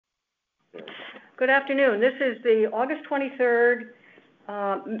Good afternoon. This is the August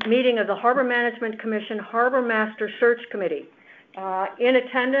 23rd meeting of the Harbor Management Commission Harbormaster Search Committee. In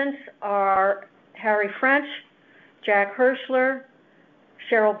attendance are Harry French, Jack Hirschler,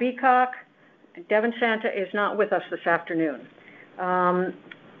 Cheryl Beacock. Devin Santa is not with us this afternoon.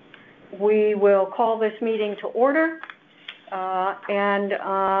 We will call this meeting to order,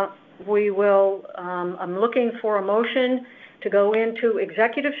 we will, I'm looking for a motion to go into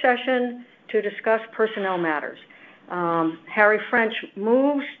executive session to discuss personnel matters. Harry French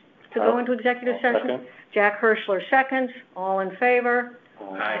moves to go into executive session. Second. Jack Hirschler seconds. All in favor?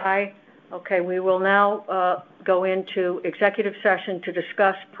 Aye. Okay, we will now go into executive session to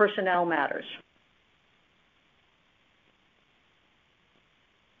discuss personnel matters.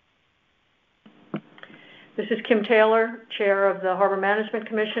 This is Kim Taylor, Chair of the Harbor Management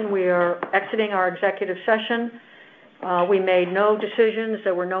Commission. We are exiting our executive session. We made no decisions.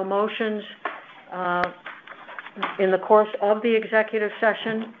 There were no motions in the course of the executive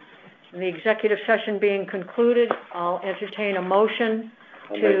session. The executive session being concluded, I'll entertain a motion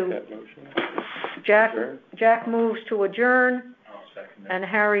I'll make that motion. Jack moves to adjourn. I'll second And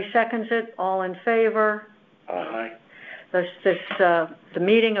Harry seconds it. All in favor? Aye. The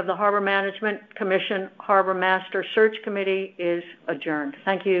meeting of the Harbor Management Commission Harbor Master Search Committee is adjourned.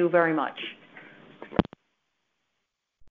 Thank you very much.